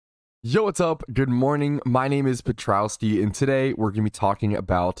Yo, what's up? Good morning. My name is Patrouski, and today we're going to be talking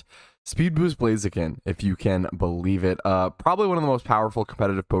about Speed Boost Blaziken, if you can believe it. Probably one of the most powerful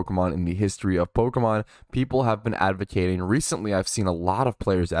competitive Pokemon in the history of Pokemon. People have been advocating. Recently, I've seen a lot of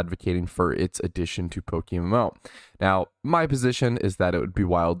players advocating for its addition to PokeMMO. Now, my position is that it would be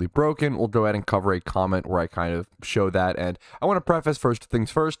wildly broken. We'll go ahead and cover a comment where I kind of show that. And I want to preface first things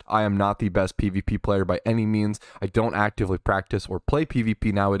first, I am not the best PvP player by any means. I don't actively practice or play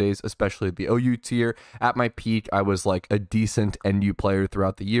PvP nowadays, especially the OU tier. At my peak, I was like a decent NU player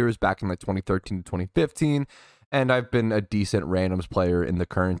throughout the years, back in like 2013 to 2015. And I've been a decent randoms player in the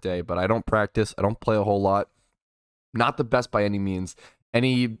current day, but I don't practice. I don't play a whole lot. Not the best by any means.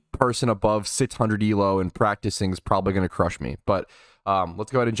 Any person above 600 elo and practicing is probably going to crush me. But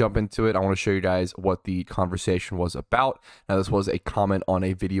let's go ahead and jump into it. I want to show you guys what the conversation was about. Now, this was a comment on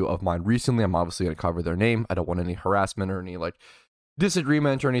a video of mine recently. I'm obviously going to cover their name. I don't want any harassment or any like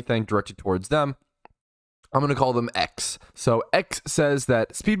disagreement or anything directed towards them. I'm going to call them X. So X says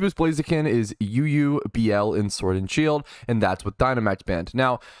that Speed Boost Blaziken is UUBL in Sword and Shield, and that's with Dynamax banned.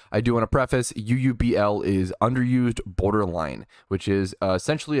 Now, I do want to preface, UUBL is underused borderline, which is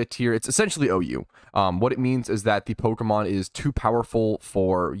essentially a tier. It's essentially OU. What it means is that the Pokemon is too powerful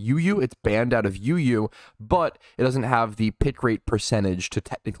for UU. It's banned out of UU, but it doesn't have the pick rate percentage to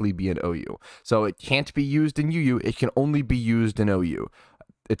technically be an OU. So it can't be used in UU. It can only be used in OU.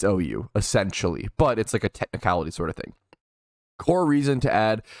 It's OU, essentially, but it's like a technicality sort of thing. Core reason to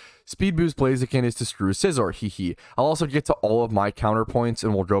add Speed Boost Blaziken is to screw Scizor, hee. I'll also get to all of my counterpoints,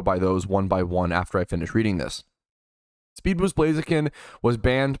 and we'll go by those one by one after I finish reading this. Speed Boost Blaziken was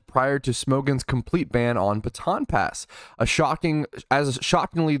banned prior to Smogon's complete ban on Baton Pass. Shockingly,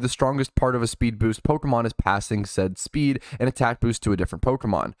 the strongest part of a Speed Boost Pokemon is passing said speed and attack boost to a different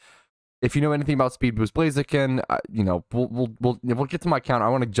Pokemon. If you know anything about Speed Boost Blaziken, you know, we'll get to my counter. I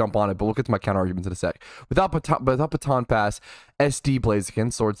want to jump on it, but we'll get to my counter arguments in a sec. Without Baton Pass, SD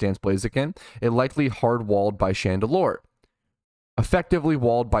Blaziken, Swords Dance Blaziken, it likely hard-walled by Chandelure. Effectively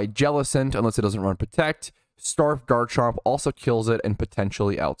walled by Jellicent, unless it doesn't run Protect. Starf Garchomp also kills it and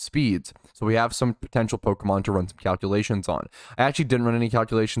potentially outspeeds. So we have some potential Pokemon to run some calculations on. I actually didn't run any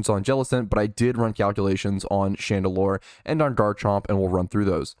calculations on Jellicent, but I did run calculations on Chandelure and on Garchomp, and we'll run through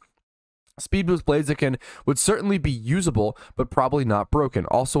those. Speed Boost Blaziken would certainly be usable, but probably not broken.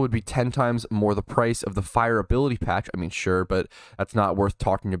 Also would be 10 times more the price of the Fire Ability Patch. I mean, sure, but that's not worth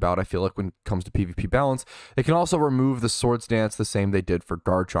talking about, I feel like, when it comes to PvP balance. It can also remove the Swords Dance the same they did for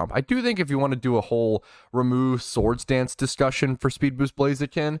Garchomp. I do think if you want to do a whole remove Swords Dance discussion for Speed Boost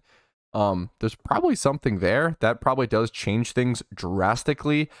Blaziken, there's probably something there. That probably does change things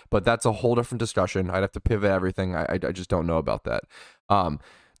drastically, but that's a whole different discussion. I'd have to pivot everything. I just don't know about that.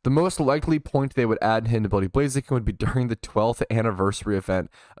 The most likely point they would add Hidden Ability Blaziken would be during the 12th anniversary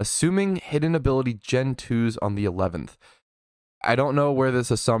event, assuming Hidden Ability Gen 2s on the 11th. I don't know where this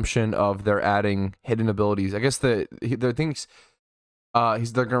assumption of they're adding hidden abilities. I guess they're thinks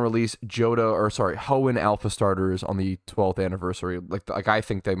they're gonna release Hoenn Alpha Starters on the 12th anniversary. Like I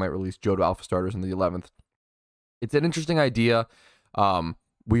think they might release Johto Alpha Starters on the 11th. It's an interesting idea.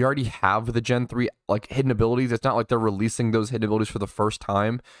 We already have the Gen 3 like hidden abilities. It's not like they're releasing those hidden abilities for the first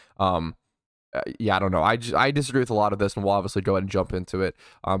time. Yeah, I don't know. I disagree with a lot of this, and we'll obviously go ahead and jump into it.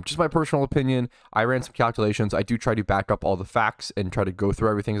 Just my personal opinion. I ran some calculations. I do try to back up all the facts and try to go through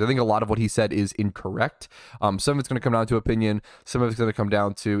everything. I think a lot of what he said is incorrect. Some of it's going to come down to opinion. Some of it's going to come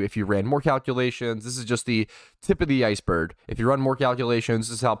down to if you ran more calculations. This is just the tip of the iceberg. If you run more calculations,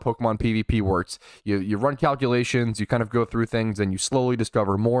 this is how Pokemon PvP works. You run calculations, you kind of go through things, and you slowly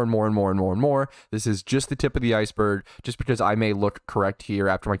discover more and more and more and more and more. This is just the tip of the iceberg. Just because I may look correct here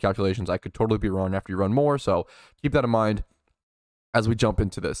after my calculations, I could totally be wrong after you run more, so keep that in mind as we jump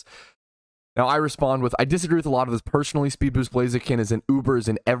into this. Now, I respond with, I disagree with a lot of this personally. Speed Boost Blaziken is in Ubers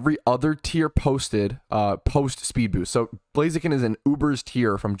in every other tier posted post Speed Boost. So Blaziken is in Ubers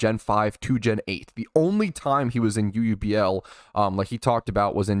tier from Gen 5 to Gen 8. The only time he was in UUBL, like he talked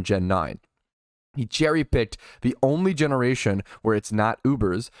about, was in Gen 9. He cherry-picked the only generation where it's not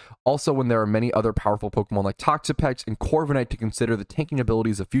Ubers. Also, when there are many other powerful Pokemon like Toxapex and Corviknight to consider, the tanking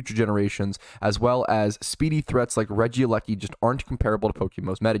abilities of future generations, as well as speedy threats like Regieleki, just aren't comparable to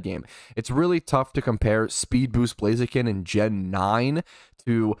PokeMMO's metagame. It's really tough to compare Speed Boost Blaziken in Gen 9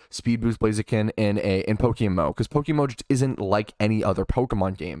 to Speed Boost Blaziken in PokeMMO, because PokeMMO just isn't like any other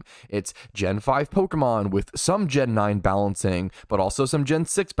Pokemon game. It's Gen 5 Pokemon with some Gen 9 balancing, but also some Gen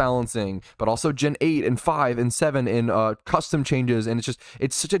 6 balancing, but also Gen 8 and 5 and 7 and custom changes, and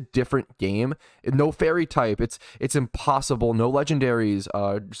it's such a different game. No fairy type. It's impossible. No legendaries.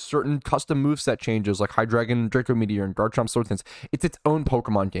 Certain custom moveset changes like Hydreigon, Draco Meteor, and Garchomp Sword Dance. It's its own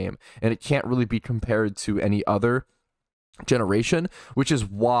Pokemon game, and it can't really be compared to any other generation, which is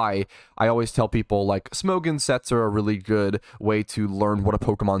why I always tell people like Smogon sets are a really good way to learn what a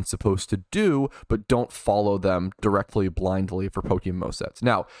Pokemon's supposed to do, but don't follow them directly blindly for PokeMMO sets.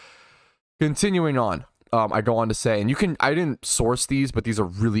 Now, continuing on, I go on to say, and I didn't source these, but these are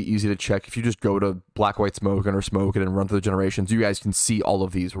really easy to check. If you just go to Black White Smogon or Smogon and run through the generations, you guys can see all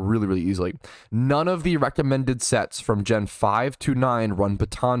of these really, really easily. None of the recommended sets from Gen 5 to 9 run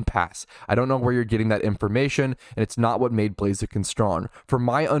Baton Pass. I don't know where you're getting that information, and it's not what made Blaziken strong. From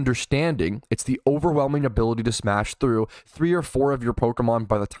my understanding, it's the overwhelming ability to smash through 3 or 4 of your Pokemon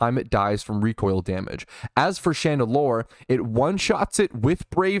by the time it dies from recoil damage. As for Chandelure, it one-shots it with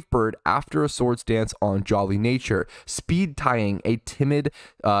Brave Bird after a Swords Dance on Jolly Nature, speed tying a timid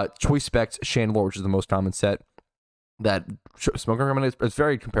Choice Specs Chandelure, which is the most common set that Smogon recommended. It's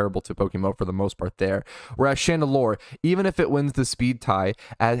very comparable to PokeMMO for the most part there. Whereas Chandelure, even if it wins the speed tie,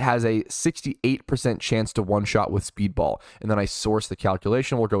 it has a 68% chance to one-shot with Speed Ball. And then I source the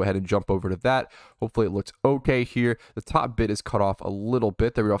calculation. We'll go ahead and jump over to that. Hopefully it looks okay here. The top bit is cut off a little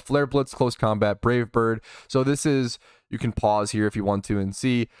bit. There we go. Flare Blitz, Close Combat, Brave Bird. So this is... You can pause here if you want to and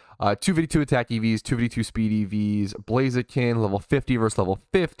see 2v2 attack EVs, 2v2 speed EVs, Blaziken, level 50 versus level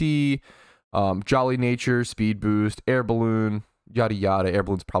 50, Jolly Nature, speed boost, air balloon, yada yada. Air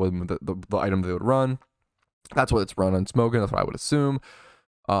balloon's probably the item they would run. That's what it's run on Smogon. That's what I would assume.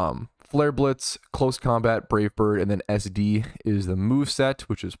 Flare Blitz, Close Combat, Brave Bird, and then SD is the move set,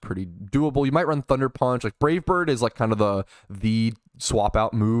 which is pretty doable. You might run Thunder Punch. Like Brave Bird is like kind of the swap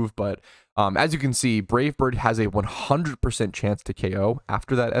out move, but as you can see, Brave Bird has a 100% chance to KO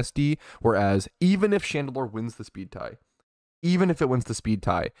after that SD, whereas even if Chandelure wins the speed tie,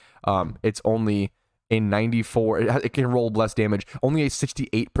 it's only a 94, it can roll less damage, only a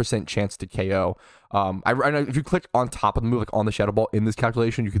 68% chance to KO. I know if you click on top of the move, like on the Shadow Ball in this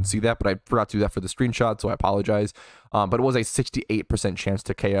calculation, you can see that, but I forgot to do that for the screenshot, so I apologize. But it was a 68% chance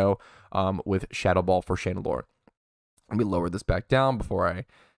to KO with Shadow Ball for Chandelure. Let me lower this back down before I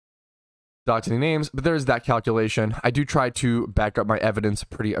dodge any names, but there's that calculation. I do try to back up my evidence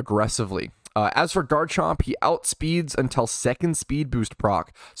pretty aggressively. As for Garchomp, he outspeeds until second speed boost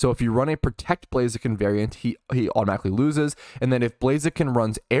proc. So if you run a Protect Blaziken variant, he automatically loses. And then if Blaziken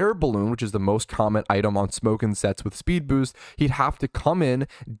runs Air Balloon, which is the most common item on Smogon sets with speed boost, he'd have to come in,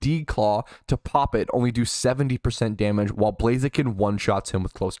 Declaw to pop it, only do 70% damage, while Blaziken one-shots him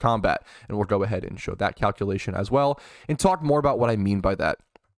with Close Combat. And we'll go ahead and show that calculation as well, and talk more about what I mean by that.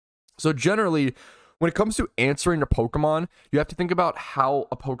 So generally, when it comes to answering a Pokemon, you have to think about how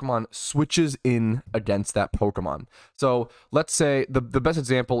a Pokemon switches in against that Pokemon. So let's say the best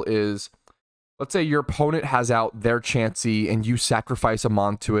example is, let's say your opponent has out their Chansey and you sacrifice a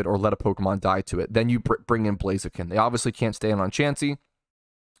Mon to it or let a Pokemon die to it. Then you bring in Blaziken. They obviously can't stay in on Chansey.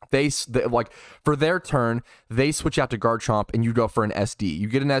 They like for their turn, they switch out to Garchomp and you go for an SD. You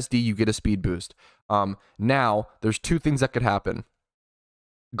get an SD, you get a speed boost. Now there's two things that could happen.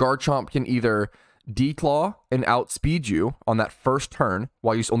 Garchomp can either Declaw and outspeed you on that first turn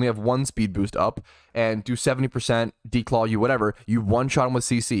while you only have one speed boost up and do 70%, Declaw you, whatever. You one-shot him with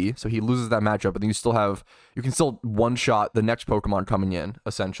CC, so he loses that matchup, but then you can still one-shot the next Pokemon coming in,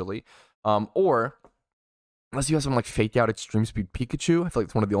 essentially. Or, unless you have something like Fake Out Extreme Speed Pikachu, I feel like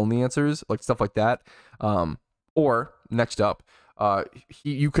it's one of the only answers, like stuff like that. Or, next up,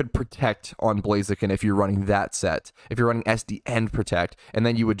 you could Protect on Blaziken if you're running that set. If you're running SD and Protect, and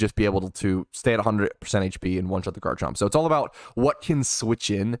then you would just be able to stay at 100% HP and one-shot the Garchomp. So it's all about what can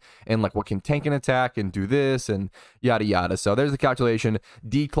switch in and like what can tank an attack and do this and yada yada. So there's the calculation.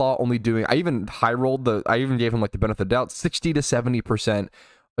 Declaw only doing, I even gave him like the benefit of the doubt, 60 to 70%.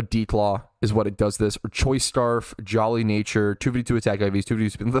 A Declaw is what it does this, or Choice Scarf, Jolly Nature, 2v2 attack IVs,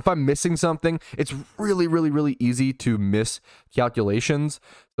 2v2 speed. If I'm missing something, it's really, really, really easy to miss calculations.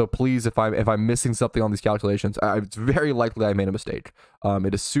 So please, if I'm missing something on these calculations, it's very likely I made a mistake.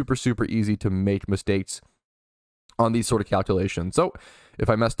 It is super, super easy to make mistakes on these sort of calculations. So if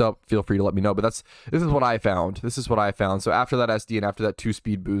I messed up, feel free to let me know. But this is what I found. So after that SD and after that 2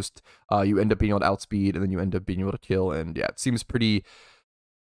 speed boost, you end up being able to outspeed, and then you end up being able to kill. And yeah, it seems pretty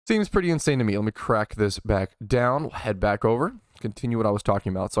insane to me. Let me crack this back down. We'll head back over, continue what I was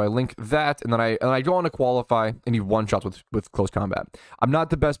talking about. So I link that, and then I go on to qualify, and he one-shots with Close Combat. I'm not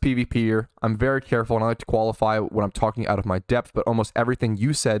the best PvPer. I'm very careful, and I like to qualify when I'm talking out of my depth, but almost everything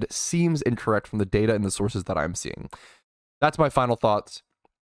you said seems incorrect from the data and the sources that I'm seeing. That's my final thoughts.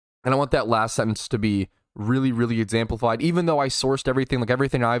 And I want that last sentence to be really, really exemplified. Even though I sourced everything, like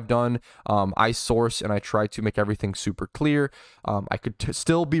everything I've done, I source and I try to make everything super clear. I could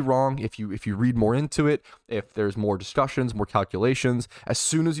still be wrong if you read more into it, if there's more discussions, more calculations. As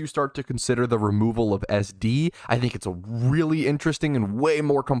soon as you start to consider the removal of SD, I think it's a really interesting and way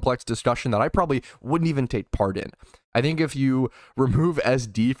more complex discussion that I probably wouldn't even take part in. I think if you remove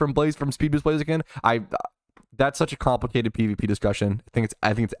SD from Speed Boost Blaziken, that's such a complicated PvP discussion.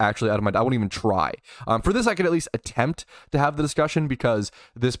 I think it's actually out of my. I won't even try. For this, I could at least attempt to have the discussion because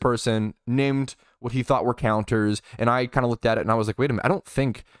this person named what he thought were counters, and I kind of looked at it and I was like, wait a minute, I don't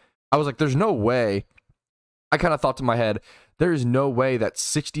think. I was like, there's no way. I kind of thought to my head, there is no way that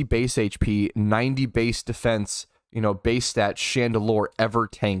 60 base HP, 90 base defense, base stat Chandelure ever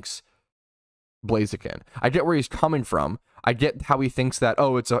tanks Blaziken. I get where he's coming from. I get how he thinks that,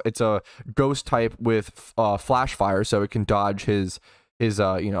 oh, it's a ghost type with flash fire, so it can dodge his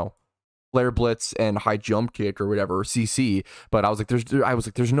flare blitz and high jump kick or whatever, or CC. But I was like,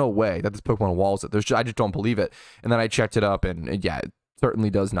 there's no way that this Pokemon walls it. I just don't believe it. And then I checked it up, and yeah, it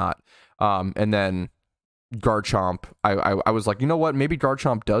certainly does not. And then Garchomp, I was like, you know what? Maybe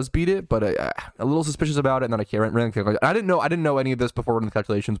Garchomp does beat it, but a little suspicious about it. And then I ran I didn't know any of this before running the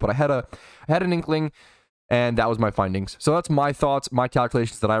calculations, but I had an inkling. And that was my findings. So that's my thoughts, my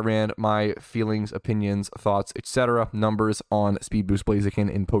calculations that I ran, my feelings, opinions, thoughts, etc. Numbers on Speed Boost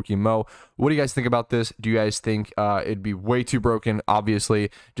Blaziken in PokeMMO. What do you guys think about this? Do you guys think it'd be way too broken? Obviously.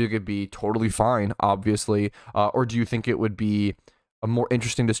 Do you think it'd be totally fine? Obviously. Or do you think it would be a more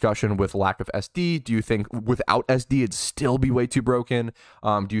interesting discussion with lack of SD? Do you think without SD it'd still be way too broken?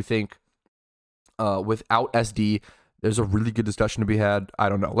 Do you think without SD there's a really good discussion to be had? I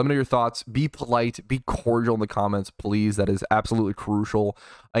don't know. Let me know your thoughts. Be polite. Be cordial in the comments, please. That is absolutely crucial.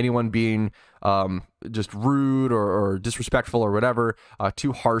 Anyone being just rude or disrespectful or whatever,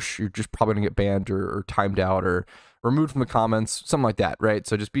 too harsh, you're just probably going to get banned or timed out or removed from the comments, something like that, right?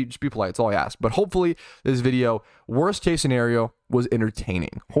 So just be polite. That's all I ask. But hopefully this video, worst case scenario, was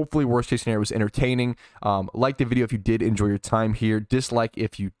entertaining. Hopefully worst case scenario was entertaining. Like the video if you did enjoy your time here. Dislike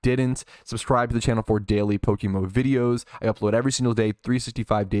if you didn't. Subscribe to the channel for daily PokeMMO videos. I upload every single day,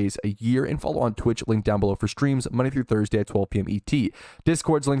 365 days a year. And follow on Twitch, link down below for streams Monday through Thursday at 12 p.m. ET.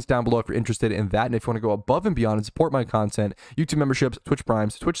 Discord's links down below if you're interested in that. And if you want to go above and beyond and support my content, YouTube memberships, Twitch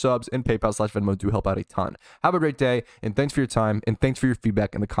Primes, Twitch subs, and PayPal/Venmo do help out a ton. Have a great day, and thanks for your time, and thanks for your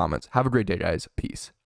feedback in the comments. Have a great day, guys. Peace.